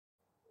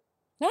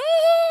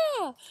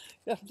Ah!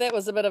 That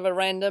was a bit of a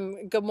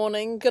random good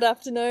morning, good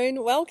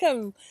afternoon,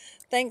 welcome.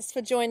 Thanks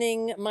for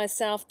joining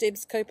myself,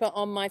 Debz Cooper,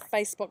 on my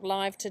Facebook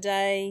Live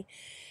today.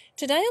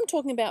 Today I'm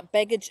talking about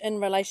baggage in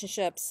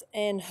relationships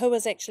and who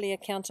is actually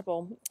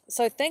accountable.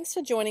 So thanks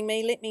for joining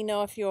me. Let me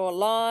know if you're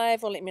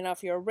live or let me know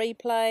if you're a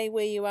replay,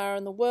 where you are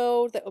in the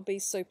world. That would be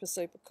super,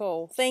 super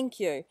cool. Thank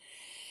you.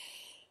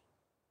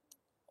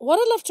 What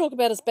I'd love to talk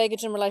about is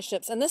baggage in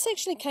relationships, and this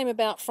actually came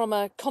about from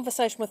a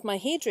conversation with my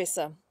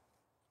hairdresser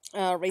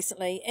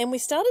recently, and we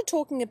started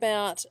talking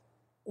about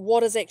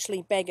what is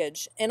actually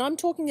baggage, and I'm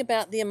talking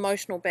about the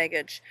emotional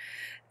baggage.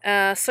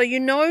 So you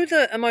know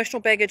the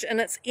emotional baggage,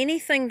 and it's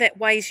anything that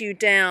weighs you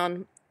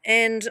down.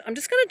 And I'm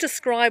just going to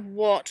describe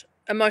what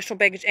emotional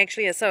baggage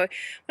actually is. So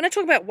when I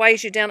talk about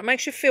weighs you down, it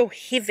makes you feel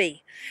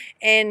heavy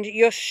and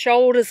your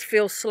shoulders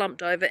feel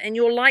slumped over, and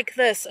you're like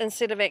this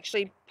instead of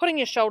actually putting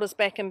your shoulders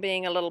back and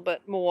being a little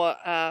bit more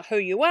who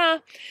you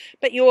are,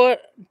 but you're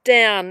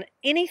down.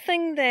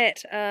 Anything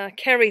that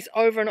carries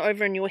over and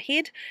over in your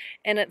head,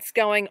 and it's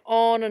going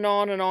on and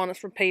on and on,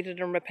 it's repeated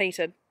and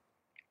repeated.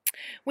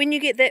 When you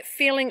get that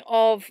feeling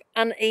of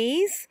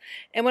unease,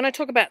 and when I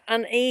talk about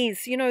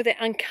unease, you know, that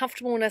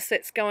uncomfortableness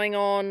that's going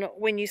on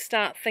when you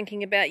start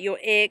thinking about your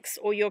ex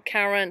or your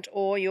current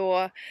or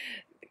your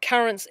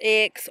current's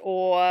ex,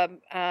 or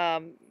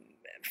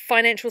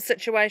financial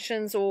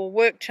situations or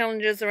work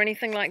challenges or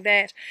anything like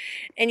that,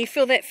 and you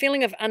feel that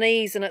feeling of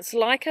unease, and it's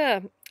like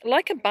a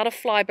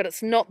butterfly, but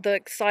it's not the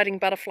exciting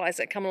butterflies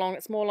that come along.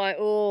 It's more like,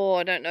 oh,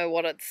 I don't know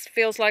what it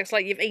feels like. It's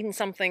like you've eaten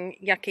something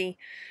yucky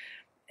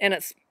and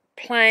it's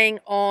playing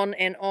on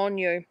and on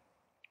you.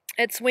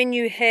 It's when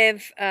you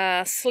have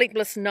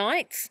sleepless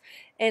nights,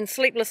 and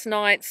sleepless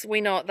nights, we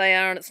know what they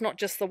are, and it's not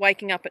just the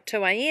waking up at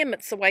 2 a.m,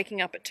 it's the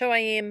waking up at 2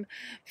 a.m,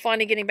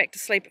 finally getting back to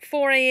sleep at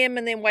 4 a.m,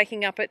 and then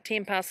waking up at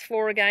 10 past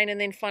 4 again, and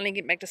then finally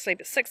getting back to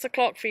sleep at 6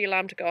 o'clock for your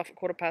alarm to go off at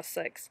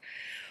 6:15,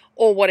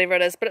 or whatever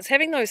it is. But it's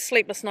having those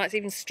sleepless nights,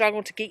 even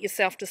struggle to get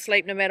yourself to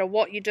sleep, no matter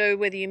what you do,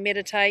 whether you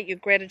meditate, your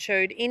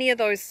gratitude, any of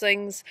those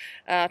things,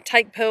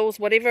 take pills,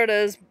 whatever it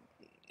is,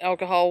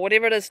 alcohol,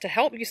 whatever it is to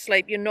help you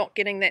sleep, you're not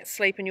getting that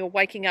sleep, and you're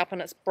waking up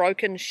and it's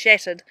broken,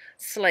 shattered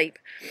sleep.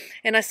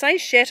 And I say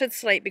shattered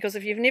sleep because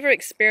if you've never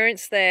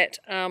experienced that,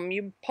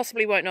 you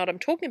possibly won't know what I'm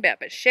talking about,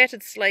 but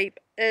shattered sleep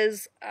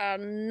is a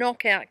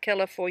knockout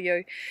killer for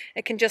you.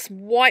 It can just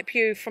wipe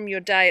you from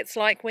your day. It's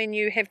like when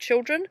you have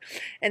children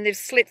and they've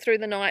slept through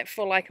the night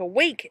for like a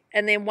week,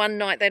 and then one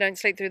night they don't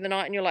sleep through the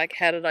night, and you're like,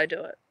 how did I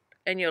do it?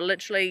 And you're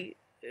literally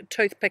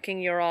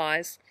toothpicking your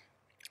eyes.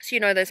 So you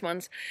know those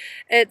ones.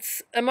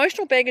 It's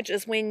emotional baggage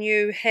is when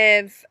you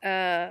have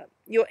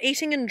your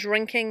eating and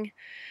drinking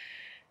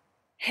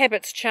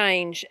habits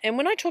change. And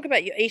when I talk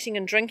about your eating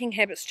and drinking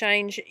habits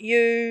change,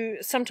 you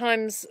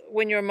sometimes,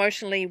 when you're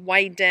emotionally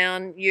weighed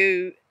down,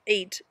 you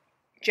eat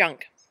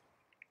junk,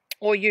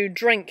 or you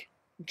drink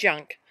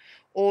junk,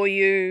 or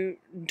you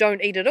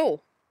don't eat at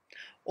all,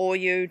 or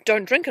you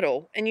don't drink at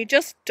all, and you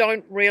just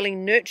don't really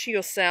nurture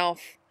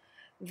yourself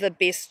the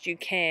best you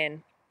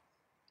can.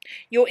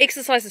 Your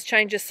exercises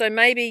changes, so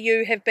maybe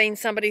you have been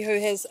somebody who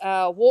has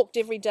walked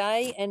every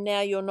day and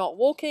now you're not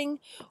walking,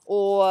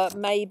 or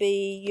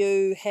maybe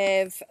you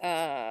have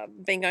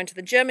been going to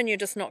the gym and you're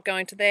just not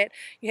going to that.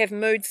 You have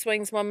mood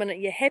swings. 1 minute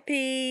you're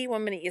happy,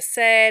 1 minute you're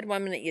sad,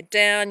 1 minute you're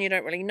down, you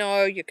don't really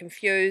know, you're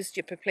confused,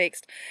 you're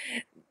perplexed.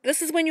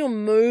 This is when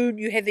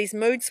you have these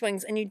mood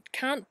swings and you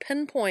can't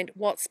pinpoint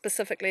what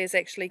specifically is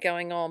actually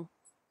going on.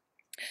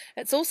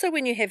 It's also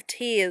when you have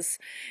tears.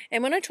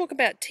 And when I talk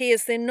about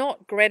tears, they're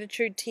not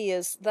gratitude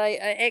tears. They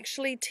are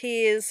actually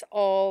tears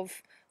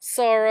of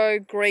sorrow,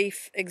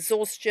 grief,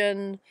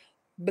 exhaustion,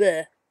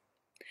 bleh.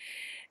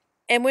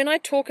 And when I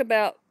talk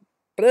about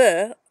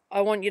bleh,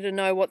 I want you to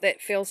know what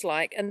that feels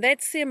like. And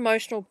that's the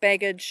emotional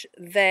baggage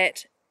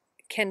that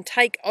can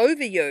take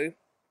over you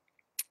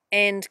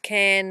and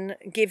can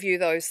give you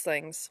those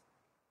things.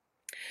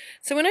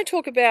 So when I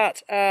talk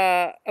about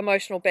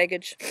emotional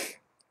baggage,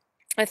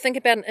 I think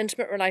about an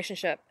intimate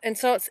relationship. And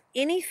so it's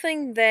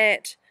anything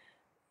that,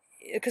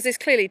 because there's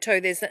clearly two,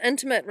 there's the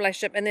intimate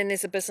relationship and then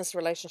there's a business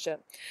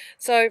relationship.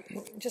 So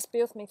just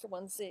bear with me for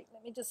 1 sec.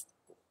 Let me just,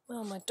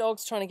 oh, my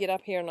dog's trying to get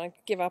up here and I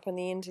give up in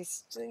the end.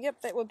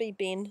 Yep, that would be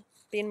Ben,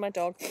 my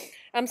dog.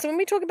 So when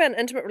we talk about an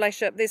intimate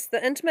relationship, there's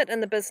the intimate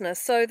and the business.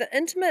 So the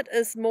intimate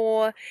is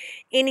more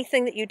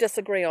anything that you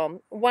disagree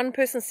on. One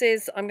person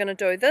says, I'm going to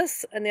do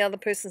this, and the other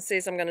person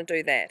says, I'm going to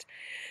do that.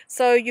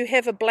 So you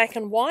have a black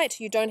and white,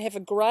 you don't have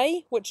a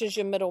grey, which is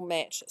your middle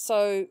match.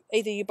 So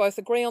either you both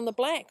agree on the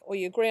black, or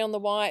you agree on the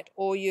white,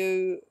 or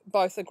you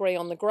both agree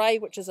on the grey,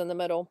 which is in the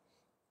middle.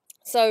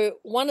 So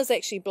one is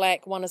actually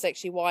black, one is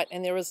actually white,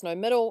 and there is no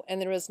middle,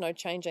 and there is no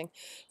changing.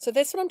 So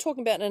that's what I'm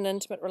talking about in an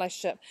intimate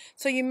relationship.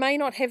 So you may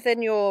not have that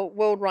in your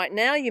world right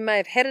now. You may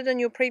have had it in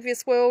your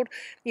previous world.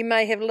 You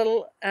may have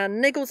little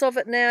niggles of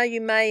it now.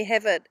 You may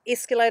have it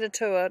escalated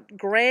to a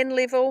grand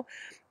level.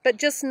 But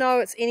just know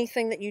it's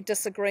anything that you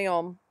disagree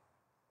on.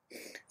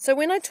 So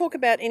when I talk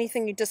about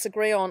anything you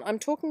disagree on, I'm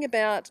talking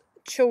about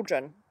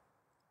children.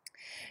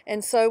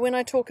 And so when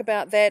I talk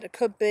about that, it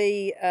could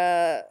be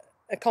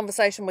a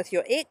conversation with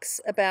your ex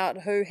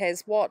about who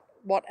has what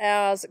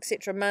hours,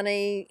 etc.,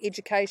 money,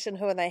 education,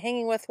 who are they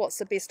hanging with, what's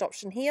the best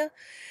option here.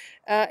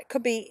 It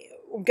could be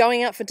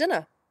going out for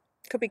dinner.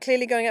 Could be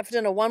clearly going out for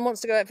dinner. One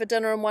wants to go out for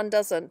dinner and one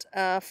doesn't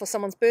for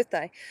someone's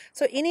birthday.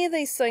 So any of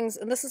these things,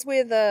 and this is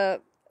where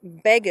the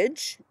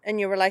baggage in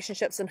your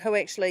relationships and who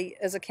actually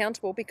is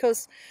accountable,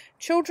 because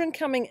children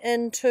coming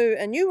into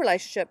a new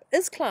relationship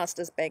is classed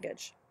as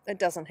baggage. It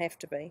doesn't have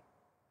to be,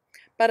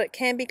 but it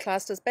can be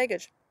classed as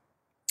baggage.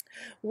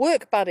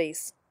 Work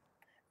buddies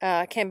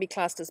can be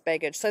classed as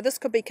baggage. So this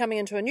could be coming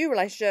into a new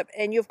relationship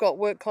and you've got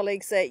work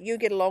colleagues that you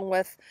get along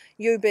with,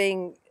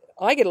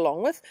 I get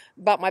along with,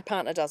 but my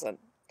partner doesn't.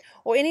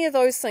 Or any of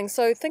those things.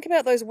 So think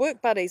about those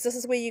work buddies. This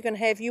is where you can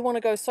have, you want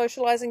to go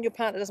socializing, your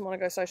partner doesn't want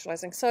to go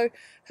socializing. So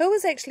who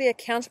is actually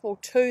accountable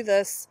to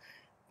this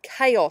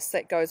chaos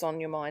that goes on in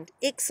your mind?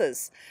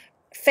 Exes,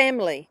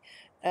 family.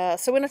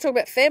 So when I talk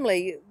about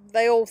family,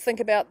 they all think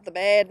about the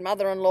bad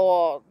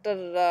mother-in-law,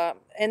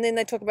 and then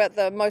they talk about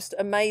the most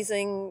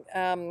amazing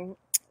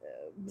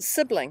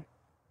sibling.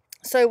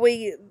 So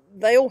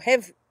they all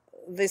have,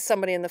 there's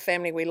somebody in the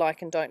family we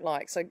like and don't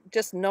like. So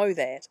just know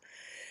that.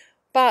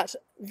 But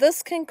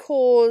this can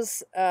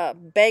cause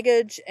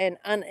baggage and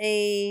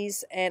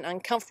unease and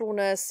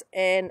uncomfortableness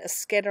and a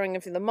scattering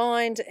of the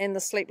mind and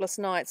the sleepless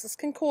nights. This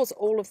can cause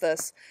all of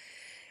this.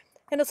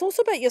 And it's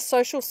also about your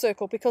social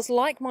circle, because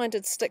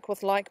like-minded stick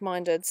with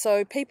like-minded.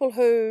 So people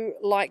who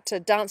like to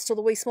dance till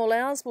the wee small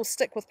hours will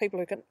stick with people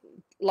who can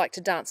like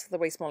to dance for the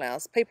wee small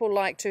hours. People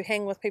like to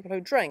hang with people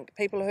who drink,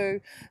 people who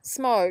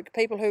smoke,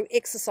 people who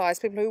exercise,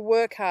 people who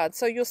work hard.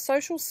 So your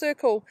social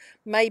circle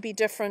may be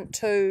different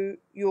to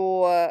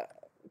your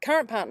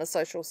current partner's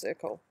social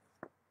circle.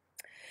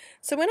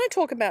 So when I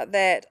talk about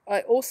that,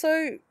 I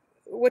also,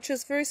 which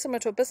is very similar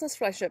to a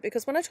business relationship,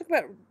 because when I talk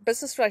about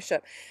business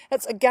relationship,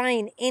 it's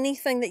again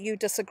anything that you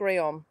disagree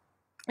on.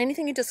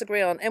 Anything you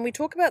disagree on. And we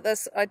talk about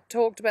this, I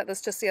talked about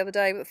this just the other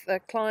day with a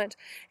client,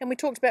 and we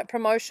talked about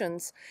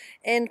promotions.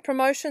 And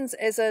promotions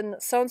as in,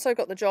 so-and-so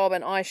got the job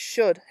and I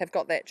should have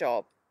got that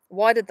job.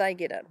 Why did they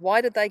get it?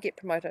 Why did they get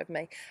promoted over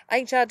me?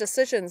 HR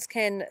decisions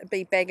can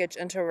be baggage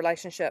into a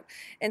relationship.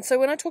 And so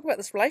when I talk about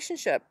this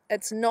relationship,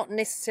 it's not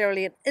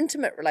necessarily an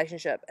intimate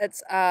relationship.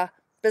 It's a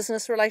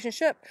business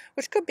relationship,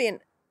 which could be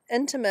an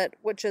intimate,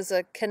 which is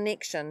a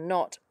connection,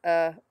 not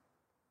a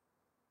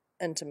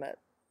intimate,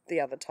 the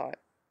other type.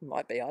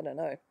 Might be, I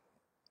don't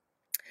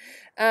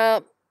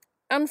know.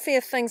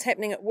 Unfair things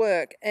happening at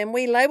work, and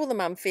we label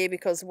them unfair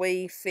because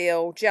we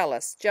feel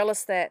jealous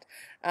that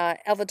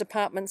other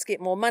departments get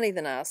more money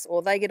than us,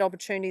 or they get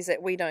opportunities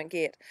that we don't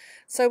get.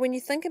 So when you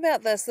think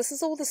about this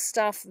is all the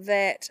stuff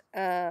that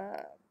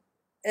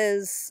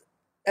is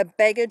a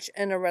baggage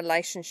in a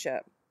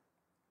relationship.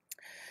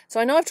 So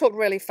I know I've talked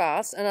really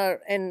fast,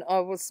 and I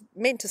was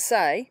meant to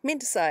say,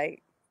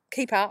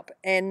 keep up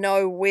and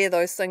know where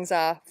those things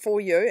are for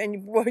you,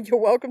 and you're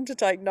welcome to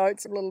take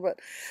notes a little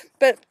bit.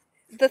 But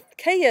the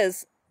key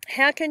is,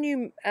 how can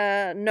you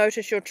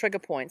notice your trigger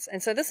points?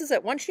 And so this is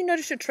it. Once you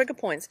notice your trigger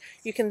points,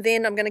 you can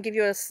then, I'm going to give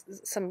you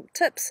some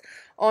tips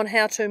on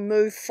how to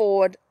move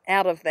forward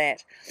out of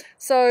that.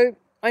 So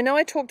I know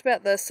I talked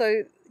about this.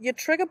 So your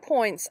trigger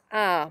points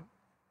are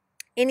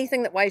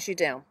anything that weighs you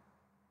down,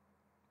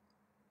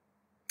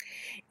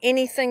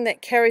 anything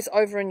that carries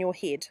over in your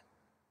head,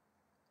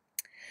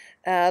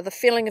 the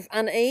feeling of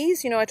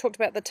unease. I talked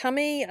about the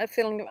tummy, a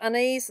feeling of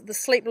unease, the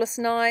sleepless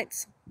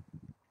nights.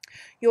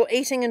 Your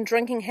eating and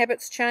drinking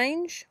habits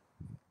change.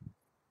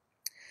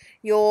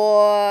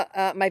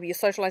 Maybe you're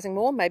socializing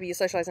more, maybe you're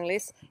socializing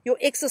less. Your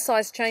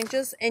exercise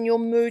changes and your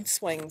mood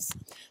swings.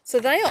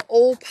 So they are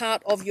all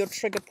part of your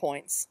trigger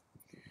points.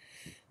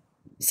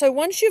 So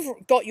once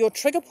you've got your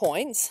trigger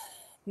points,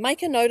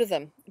 make a note of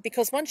them,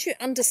 because once you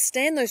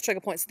understand those trigger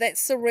points,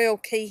 that's the real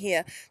key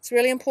here. It's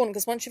really important,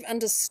 because once you've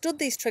understood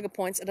these trigger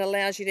points, it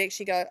allows you to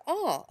actually go,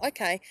 oh,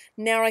 okay,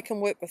 now I can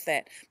work with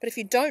that. But if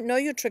you don't know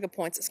your trigger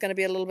points, it's going to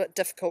be a little bit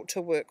difficult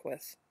to work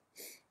with.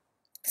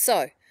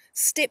 So,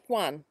 step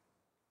 1,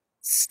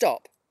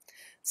 stop.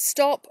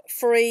 Stop,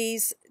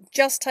 freeze,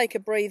 just take a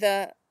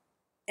breather,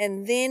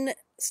 and then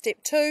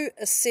step 2,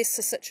 assess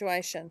the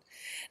situation.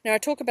 Now I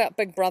talk about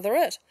Big Brother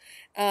it.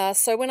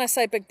 So when I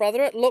say Big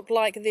Brother it, look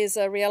like there's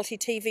a reality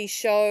TV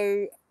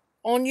show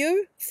on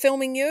you,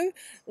 filming you.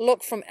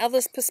 Look from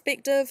others'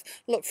 perspective,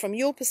 look from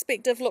your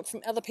perspective, look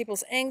from other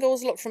people's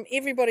angles, look from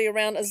everybody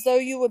around as though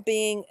you were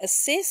being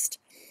assessed.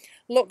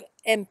 Look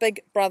and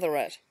Big Brother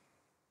it.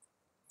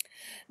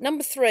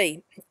 Number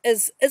 3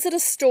 is it a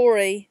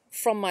story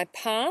from my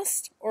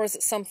past, or is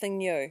it something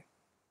new?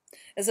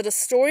 Is it a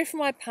story from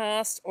my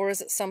past, or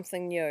is it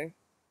something new?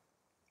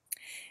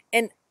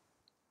 And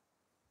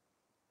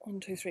 1,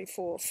 2, 3,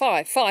 4,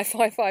 5.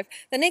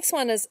 The next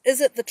one is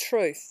it the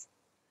truth?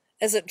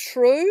 Is it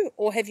true,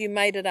 or have you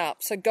made it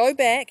up? So go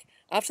back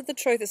after the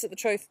truth. Is it the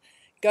truth?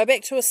 Go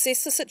back to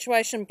assess the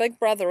situation, Big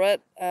Brother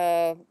it,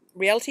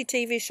 reality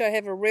TV show,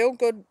 have a real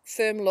good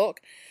firm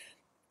look,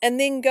 and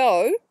then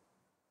go,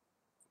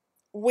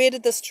 where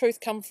did this truth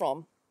come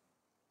from?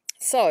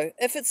 So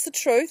if it's the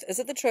truth, is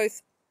it the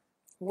truth?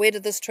 where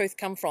did this truth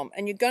come from?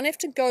 And you're going to have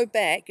to go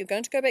back. You're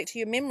going to go back to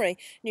your memory, and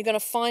you're going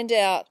to find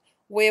out,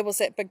 where was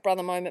that big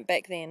brother moment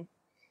back then?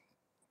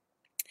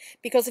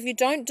 Because if you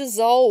don't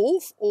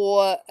dissolve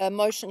or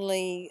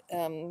emotionally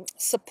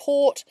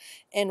support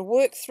and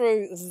work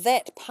through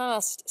that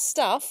past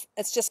stuff,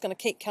 it's just going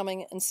to keep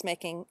coming and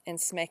smacking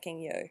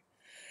you.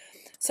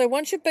 So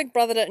once you've big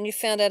brothered it and you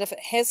found out if it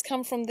has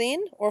come from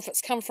then, or if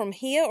it's come from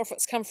here, or if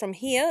it's come from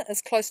here,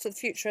 as close to the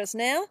future as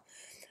now,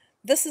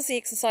 this is the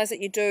exercise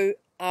that you do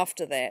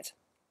after that.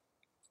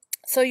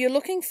 So you're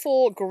looking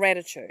for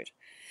gratitude,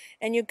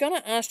 and you're going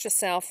to ask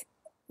yourself,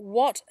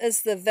 what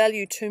is the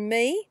value to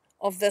me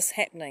of this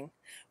happening?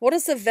 What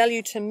is the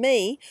value to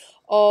me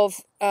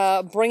of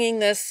bringing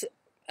this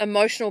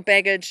emotional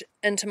baggage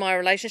into my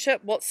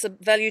relationship? What's the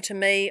value to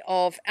me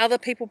of other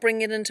people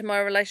bringing it into my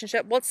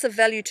relationship? What's the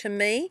value to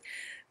me?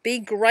 Be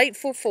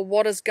grateful for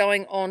what is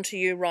going on to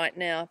you right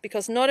now,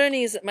 because not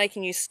only is it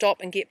making you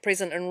stop and get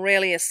present and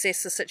really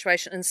assess the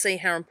situation and see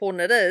how important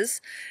it is,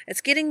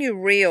 it's getting you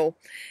real.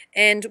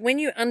 And when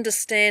you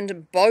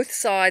understand both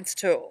sides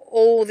to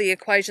all the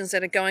equations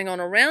that are going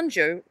on around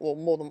you, or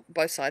more than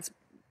both sides,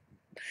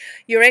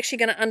 you're actually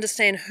going to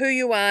understand who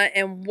you are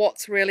and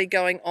what's really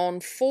going on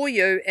for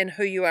you and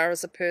who you are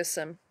as a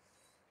person.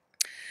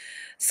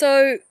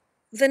 So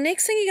the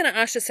next thing you're going to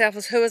ask yourself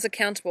is, who is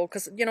accountable?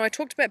 Because, I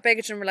talked about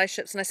baggage in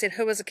relationships and I said,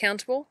 who is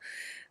accountable?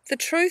 The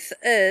truth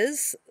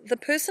is, the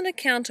person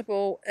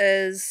accountable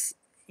is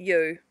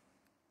you.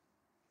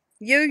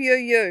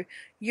 You.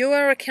 You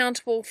are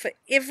accountable for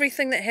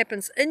everything that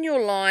happens in your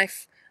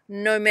life,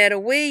 no matter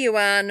where you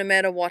are, no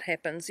matter what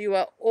happens. You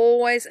are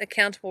always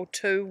accountable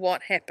to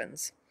what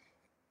happens.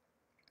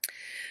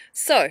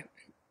 So,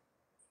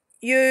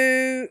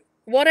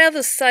 what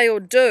others say or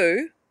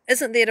do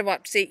isn't there to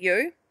upset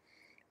you,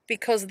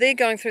 because they're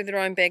going through their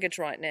own baggage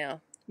right now.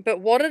 But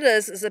what it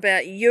is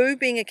about you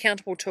being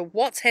accountable to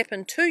what's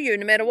happened to you,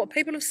 no matter what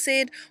people have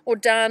said or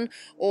done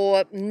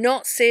or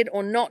not said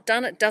or not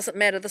done, it doesn't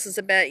matter. This is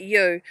about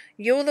you.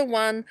 You're the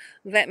one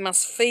that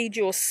must feed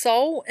your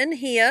soul in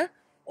here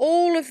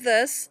all of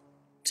this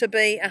to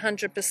be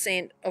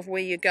 100% of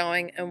where you're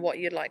going and what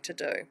you'd like to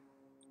do.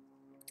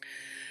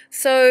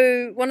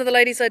 So one of the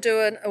ladies I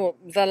do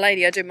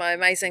my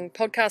amazing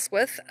podcast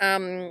with,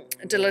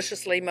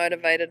 Deliciously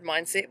Motivated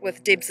Mindset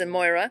with Debz and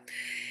Moira,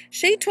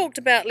 she talked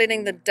about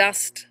letting the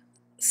dust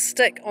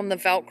stick on the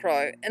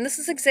Velcro. And this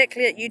is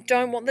exactly it. You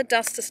don't want the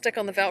dust to stick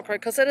on the Velcro,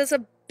 because it is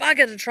a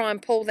bugger to try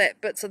and pull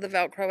that bits of the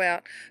Velcro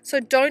out. So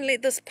don't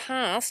let this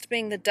past,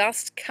 being the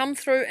dust, come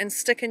through and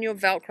stick in your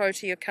Velcro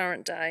to your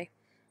current day.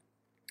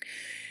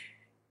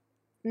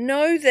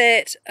 Know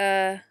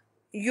that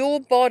your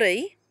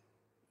body,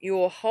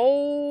 your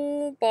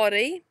whole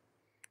body,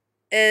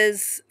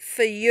 is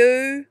for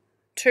you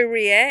to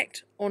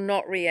react or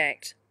not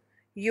react.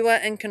 You are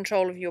in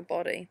control of your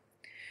body.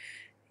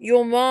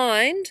 Your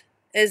mind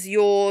is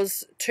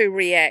yours to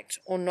react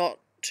or not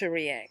to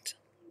react.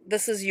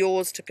 This is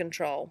yours to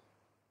control.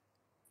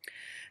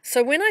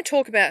 So when I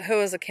talk about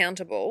who is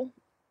accountable,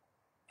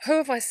 who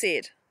have I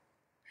said?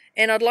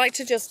 And I'd like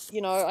to just,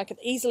 I could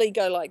easily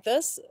go like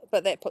this,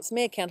 but that puts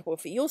me accountable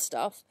for your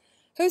stuff.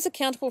 Who's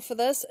accountable for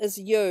this is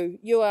you.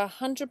 You are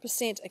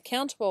 100%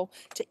 accountable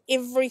to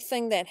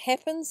everything that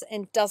happens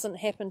and doesn't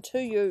happen to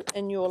you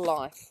in your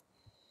life.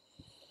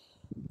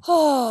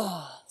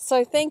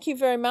 So thank you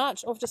very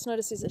much. I've just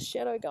noticed there's a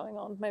shadow going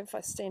on. Maybe if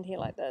I stand here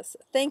like this.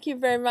 Thank you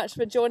very much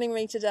for joining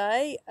me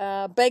today.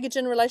 Baggage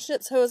in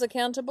relationships, who is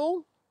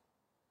accountable?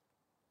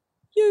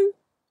 You.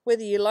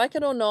 Whether you like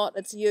it or not,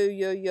 it's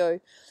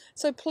you.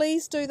 So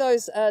please do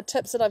those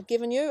tips that I've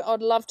given you.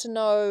 I'd love to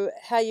know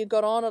how you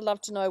got on. I'd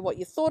love to know what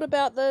you thought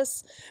about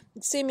this.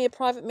 Send me a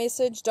private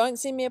message. Don't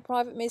send me a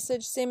private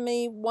message. Send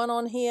me one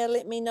on here.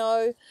 Let me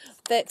know.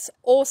 That's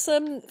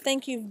awesome.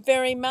 Thank you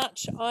very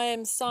much. I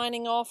am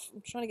signing off.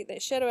 I'm trying to get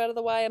that shadow out of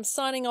the way. I'm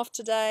signing off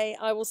today.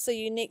 I will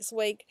see you next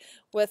week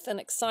with an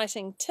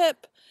exciting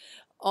tip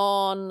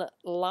on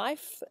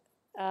life.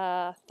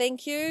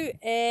 Thank you,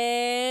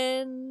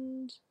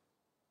 and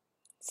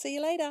see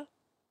you later.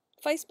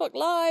 Facebook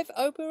Live,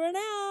 over and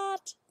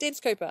out.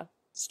 Debz Cooper,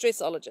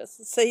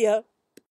 Stressologist. See ya.